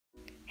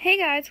Hey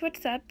guys,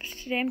 what's up?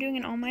 Today I'm doing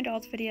an All My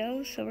Dolls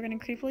video, so we're going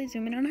to creepily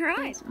zoom in on her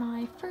eyes.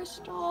 My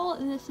first doll,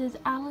 this is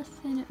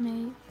Allison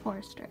Mae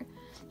Forrester.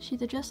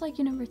 She's a Just Like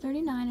You number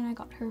 39, and I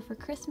got her for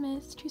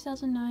Christmas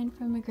 2009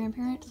 from my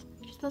grandparents.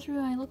 She's supposed to be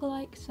my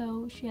lookalike,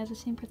 so she has the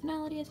same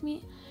personality as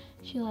me.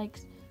 She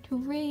likes to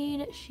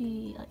read,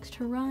 she likes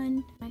to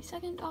run. My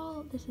second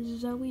doll, this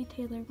is Zoe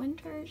Taylor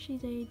Winter.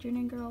 She's a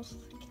junior girls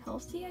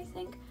Kelsey, I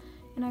think,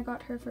 and I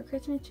got her for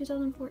Christmas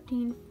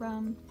 2014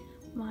 from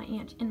my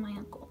aunt and my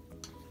uncle.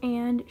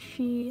 And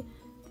she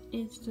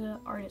is the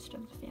artist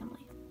of the family.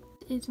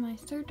 This is my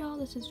third doll.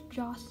 This is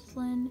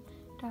Jocelyn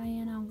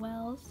Diana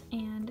Wells,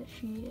 and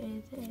she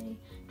is a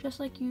Just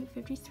Like You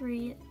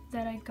 53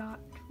 that I got,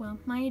 well,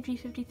 my AG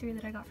 53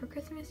 that I got for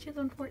Christmas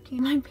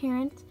 2014. My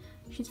parents,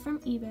 she's from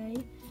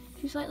eBay.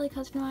 She's slightly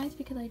customized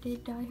because I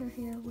did dye her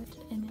hair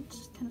and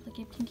it's kind of like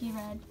a pinky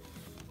red.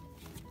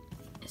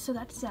 So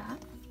that's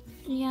that.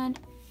 And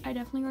I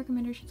definitely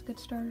recommend her. She's a good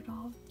starter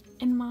doll.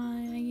 In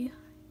my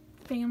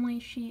family,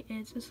 she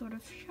is a sort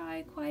of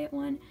shy, quiet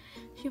one.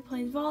 She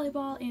plays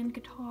volleyball and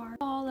guitar.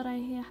 All that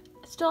I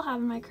still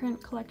have in my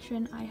current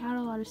collection, I had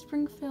a lot of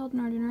Springfield and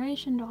Our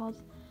Generation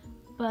dolls,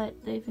 but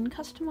they've been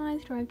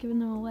customized or I've given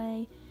them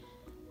away.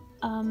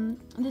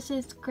 This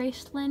is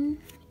Gracelyn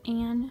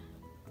Ann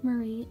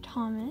Marie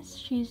Thomas.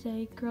 She's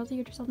a Girl of the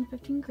Year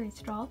 2015 Grace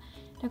doll.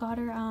 I got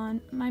her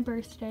on my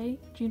birthday,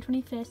 June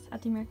 25th,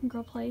 at the American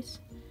Girl Place.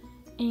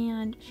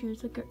 And she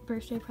was a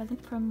birthday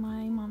present from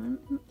my mom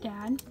and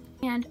dad.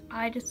 And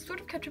I just sort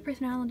of kept her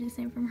personality the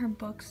same from her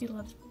books. She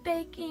loves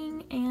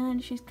baking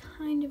and she's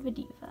kind of a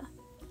diva.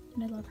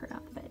 And I love her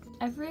outfit.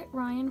 Everett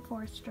Ryan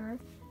Forrester,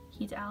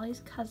 he's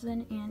Allie's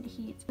cousin and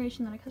he's a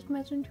creation that I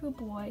customized into a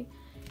boy.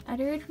 I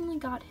originally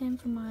got him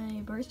for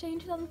my birthday in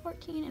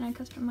 2014 and I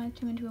customized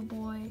him into a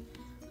boy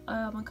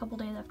a couple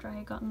days after I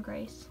had gotten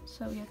Grace.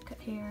 So he has cut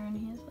hair and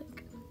he has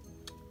like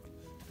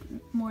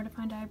more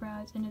defined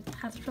eyebrows and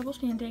has trouble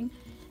standing,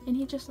 and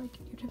he's just like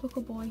your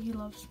typical boy. He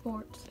loves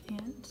sports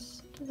and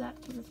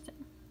that sort of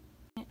thing.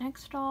 My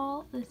next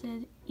doll, this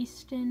is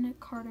Easton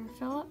Carter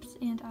Phillips,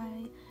 and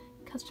I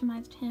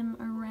customized him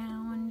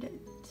around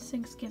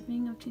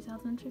Thanksgiving of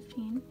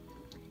 2015,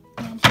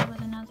 and he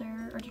was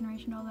another Our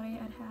Generation doll that I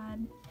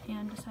had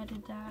and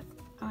decided that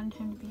I wanted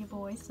him to be a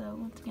boy, so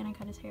once again I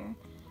cut his hair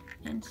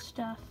and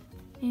stuff.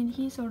 And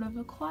he's sort of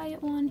a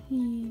quiet one.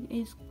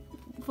 He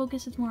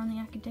focuses more on the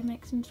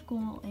academics in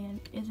school and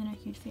isn't a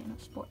huge fan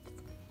of sports.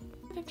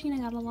 In 2015, I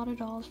got a lot of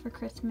dolls for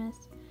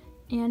Christmas,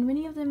 and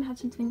many of them have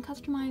since been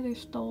customized or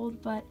stole,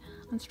 but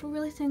I'm still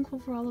really thankful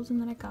for all of them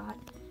that I got.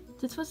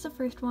 This was the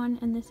first one,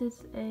 and this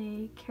is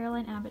a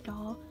Caroline Abbott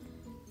doll,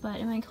 but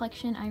in my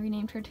collection I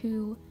renamed her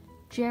to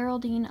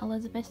Geraldine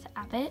Elizabeth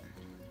Abbott,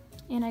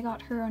 and I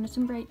got her on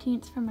December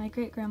 18th from my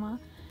great-grandma.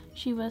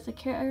 She was a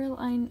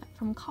Caroline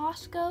from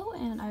Costco,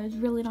 and I was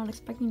really not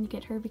expecting to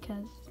get her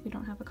because we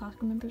don't have a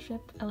Costco membership,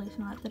 at least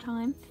not at the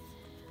time.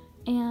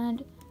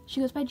 And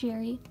she goes by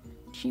Jerry.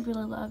 She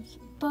really loves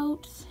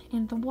boats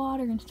and the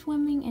water and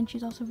swimming, and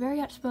she's also very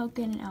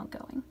outspoken and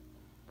outgoing.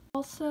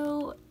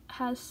 Also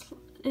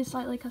is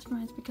slightly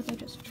customized because I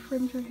just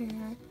trimmed her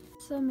hair.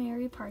 It's a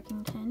Mary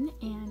Parkington,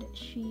 and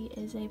she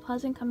is a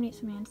Pleasant Company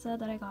Samantha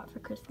that I got for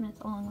Christmas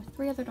along with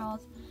 3 other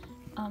dolls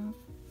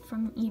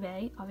from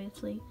eBay,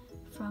 obviously,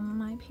 from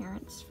my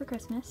parents for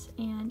Christmas,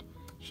 and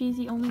she's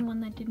the only one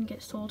that didn't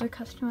get sold or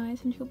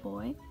customized into a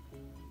boy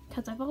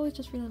because I've always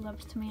just really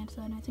loved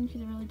Samantha and I think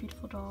she's a really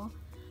beautiful doll.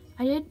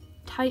 I did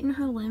tighten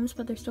her limbs,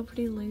 but they're still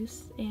pretty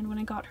loose, and when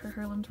I got her,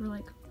 her limbs were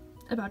like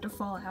about to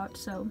fall out,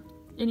 so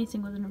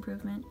anything was an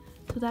improvement.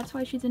 So that's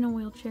why she's in a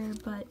wheelchair,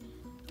 but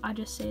I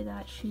just say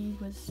that she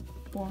was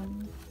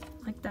born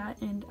like that,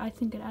 and I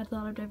think it adds a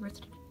lot of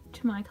diversity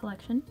to my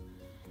collection.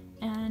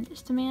 And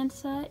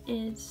Samantha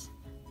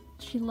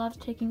she loves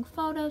taking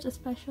photos,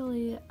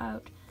 especially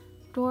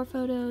outdoor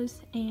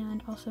photos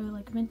and also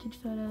like vintage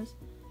photos,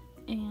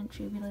 and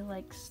she really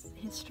likes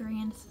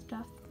history and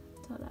stuff.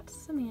 So that's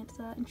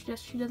Samantha, and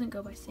she doesn't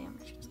go by Sam,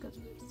 she just goes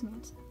by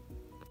Samantha.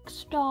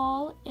 Next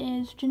doll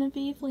is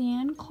Genevieve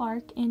Leanne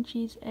Clark, and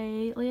she's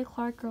a Leah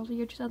Clark Girl of the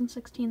Year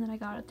 2016 that I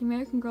got at the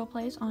American Girl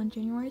Place on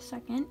January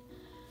 2nd,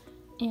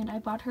 and I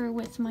bought her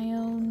with my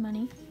own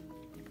money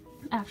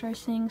after I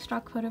seeing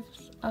stock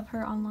photos of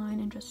her online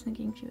and just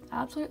thinking she was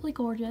absolutely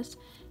gorgeous,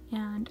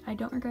 and I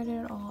don't regret it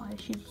at all.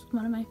 She's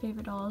one of my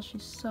favorite dolls.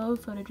 She's so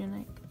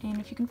photogenic, and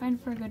if you can find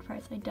her for a good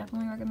price, I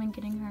definitely recommend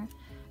getting her.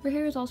 Her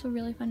hair is also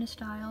really fun to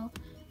style,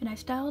 and I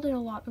styled it a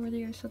lot over the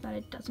years so that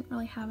it doesn't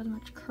really have as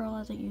much curl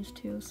as it used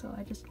to, so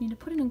I just need to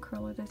put it in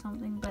curlers or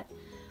something, but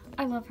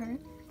I love her.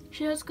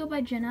 She does go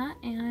by Jenna,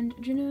 and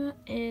Jenna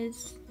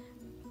is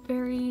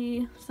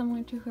very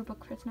similar to her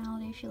book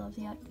personality. She loves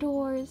the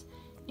outdoors,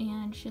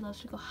 and she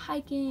loves to go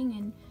hiking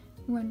and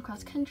run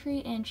cross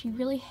country, and she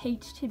really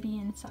hates to be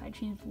inside.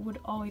 She would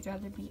always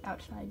rather be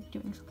outside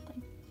doing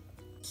something.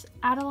 It's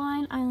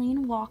Adeline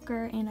Eileen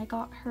Walker, and I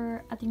got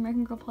her at the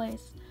American Girl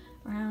Place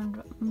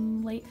around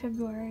late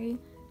February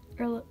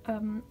of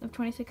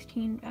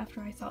 2016 after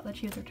I thought that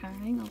she was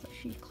retiring, although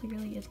she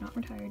clearly is not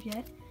retired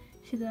yet.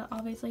 She's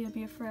obviously gonna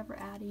be a forever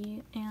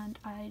Addie, and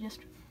I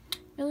just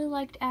really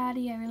liked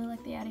Addie. I really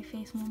liked the Addie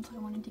face mold, so I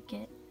wanted to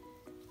get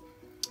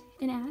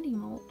an Addie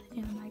mold,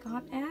 and I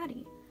got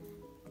Addie.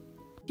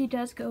 She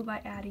does go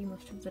by Addie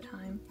most of the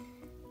time,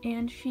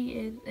 and she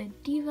is a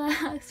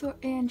diva,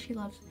 and she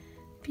loves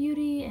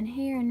beauty and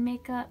hair and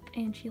makeup,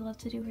 and she loves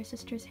to do her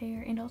sister's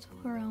hair and also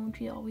her own.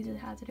 She always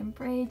has it in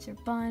braids or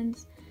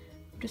buns,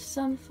 just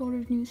some sort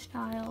of new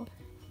style.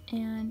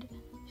 And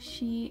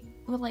she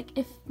would, like,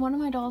 if one of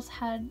my dolls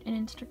had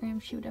an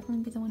Instagram, she would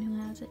definitely be the one who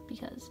has it,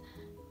 because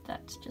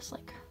that's just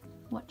like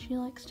what she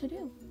likes to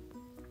do.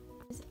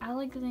 Is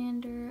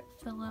Alexander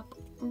Philip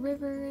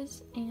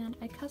Rivers, and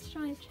I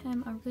customized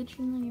him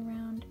originally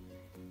around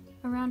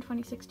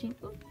 2016.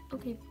 Ooh,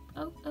 okay.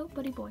 Oh,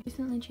 buddy boy.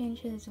 Recently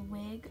changed his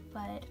wig,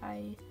 but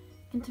I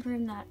consider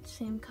him that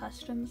same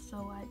custom,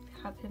 so I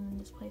have him in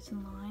this place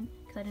in line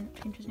because I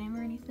didn't change his name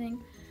or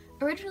anything.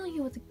 Originally he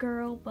was a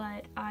girl,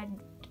 but I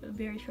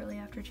very shortly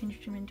after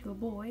changed him into a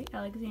boy,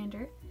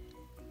 Alexander,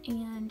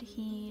 and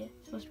he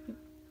is supposed to be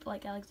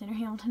like Alexander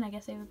Hamilton. I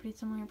guess they have a pretty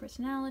similar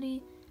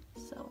personality,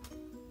 so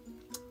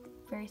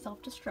very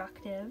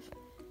self-destructive.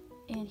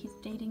 And he's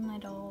dating my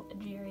doll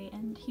Jerry,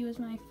 and he was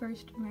my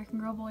first American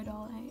Girl boy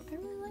doll. I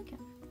really like him.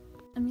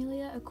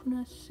 Amelia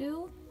Akuna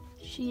Sue.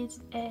 She's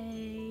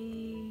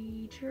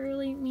a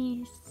Truly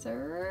Me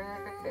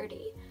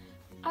 30,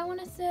 I want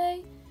to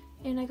say,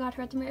 and I got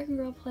her at the American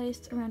Girl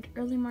place around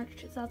early March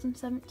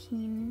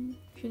 2017.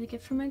 She was a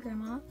gift from my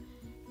grandma,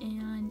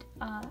 and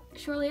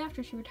shortly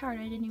after she retired,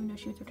 I didn't even know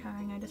she was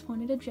retiring. I just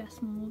wanted a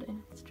Jess mold,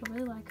 and I still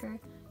really like her.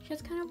 She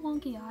has kind of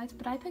wonky eyes,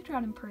 but I picked her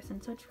out in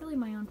person, so it's really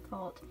my own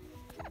fault.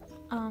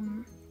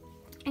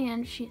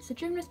 And she's a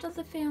gymnast of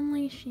the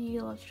family. She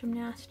loves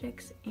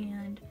gymnastics,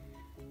 and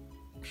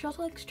she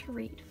also likes to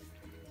read.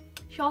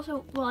 She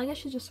also, well, I guess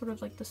she's just sort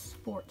of like the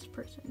sports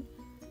person.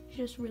 She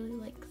just really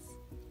likes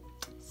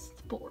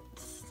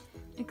sports,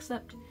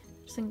 except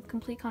it's in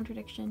complete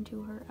contradiction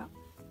to her outfit.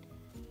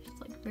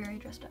 She's like very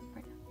dressed up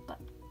right now, but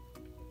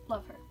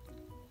love her.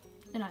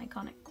 An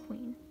iconic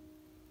queen.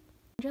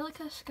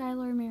 Angelica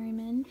Skylar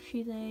Merriman.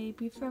 She's a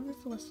Be Forever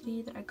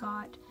Felicity that I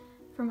got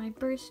for my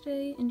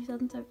birthday in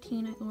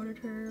 2017. I ordered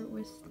her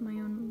with my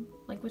own,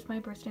 like with my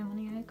birthday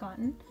money I had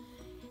gotten.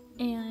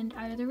 And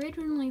I was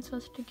originally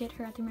supposed to get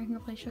her at the American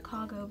Girl Place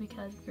Chicago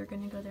because we were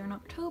going to go there in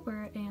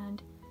October,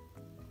 and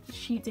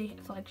the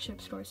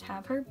flagship stores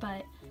have her,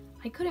 but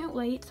I couldn't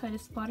wait, so I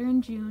just bought her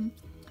in June.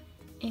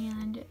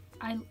 And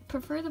I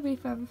prefer the Be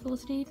Forever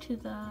Felicity to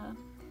the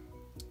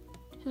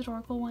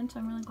historical one, so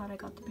I'm really glad I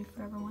got the Be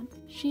Forever one.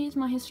 She's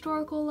my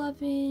historical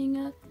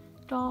loving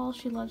doll.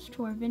 She loves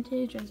to wear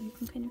vintage, as you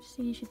can kind of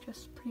see. She's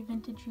just pretty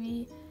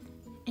vintage-y,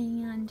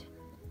 and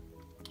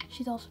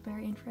she's also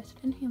very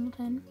interested in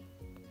Hamilton.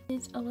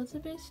 Is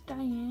Elizabeth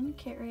Diane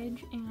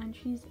Kittredge, and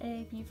she's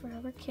a Be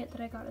Forever kit that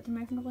I got at the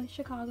American Girl Place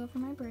Chicago for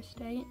my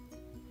birthday.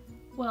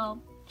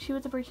 Well, she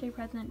was a birthday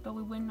present, but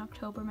we went in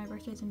October. My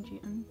birthday's in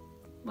June,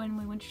 when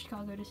we went to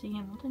Chicago to see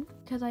Hamilton.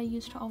 Because I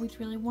used to always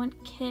really want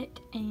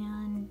Kit,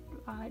 and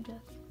I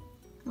just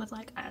was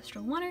like, I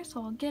still want her,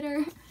 so I'll get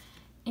her.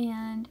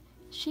 And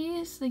she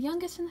is the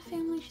youngest in the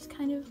family. She's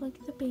kind of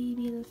like the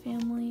baby of the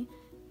family,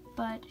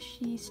 but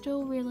she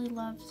still really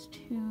loves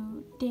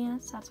to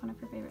dance. That's one of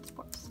her favorite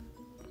sports.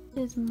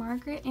 Is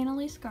Margaret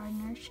Annalise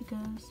Gardner. She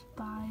goes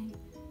by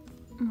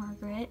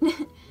Margaret,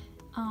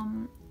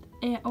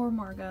 or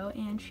Margot,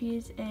 and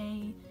she's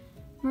a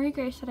Marie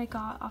Grace that I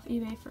got off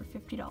eBay for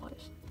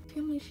 $50.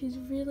 Family, she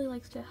really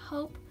likes to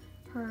help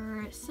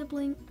her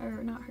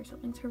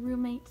her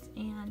roommates,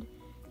 and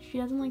she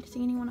doesn't like to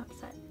see anyone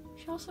upset.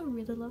 She also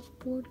really loves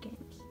board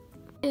games.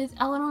 Is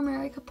Eleanor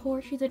Mary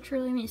Kapoor. She's a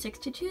Truly Me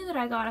 62 that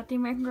I got at the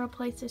American Girl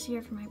Place this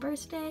year for my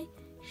birthday.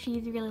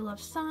 She really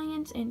loves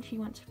science, and she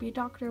wants to be a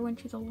doctor when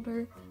she's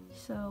older,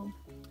 so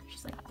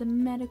she's like the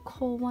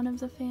medical one of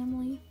the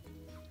family.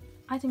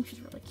 I think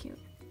she's really cute.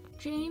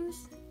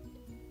 James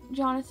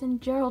Jonathan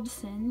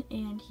Geraldson,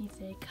 and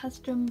he's a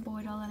custom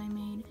boy doll that I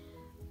made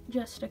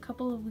just a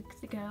couple of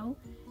weeks ago.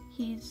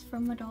 He's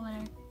from a doll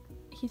that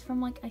he's from,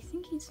 like, I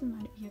think he's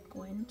might be a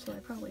Gwen, so I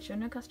probably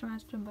shouldn't have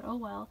customized him, but oh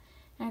well.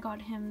 And I got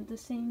him the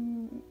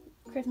same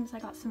Christmas I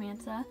got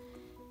Samantha.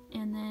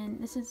 And then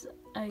this is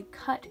a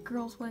cut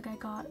girl's wig I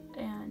got,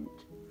 and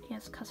he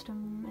has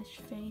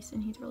custom-ish face,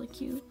 and he's really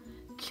cute.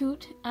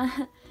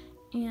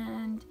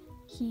 And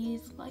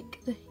he's like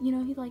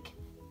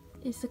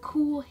is the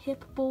cool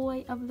hip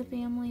boy of the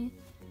family.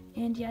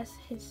 And yes,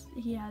 his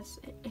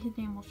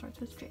name will start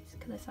with Jace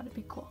because I thought it'd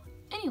be cool.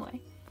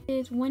 Anyway,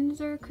 is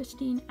Windsor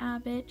Christine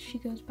Abbott. She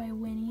goes by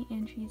Winnie,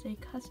 and she's a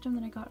custom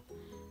that I got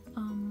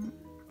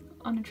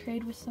on a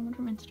trade with someone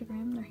from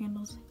Instagram. Their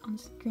handle's on the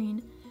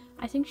screen.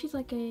 I think she's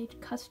like a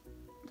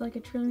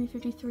Truly Me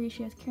 53.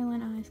 She has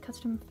Caroline eyes,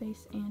 custom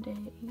face, and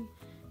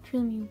a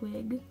Truly Me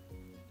wig.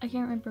 I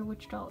can't remember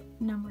which doll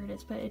number it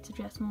is, but it's a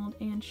Jess mold,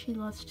 and she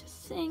loves to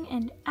sing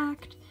and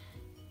act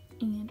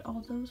and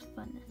all those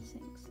fun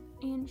things.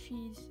 And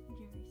she's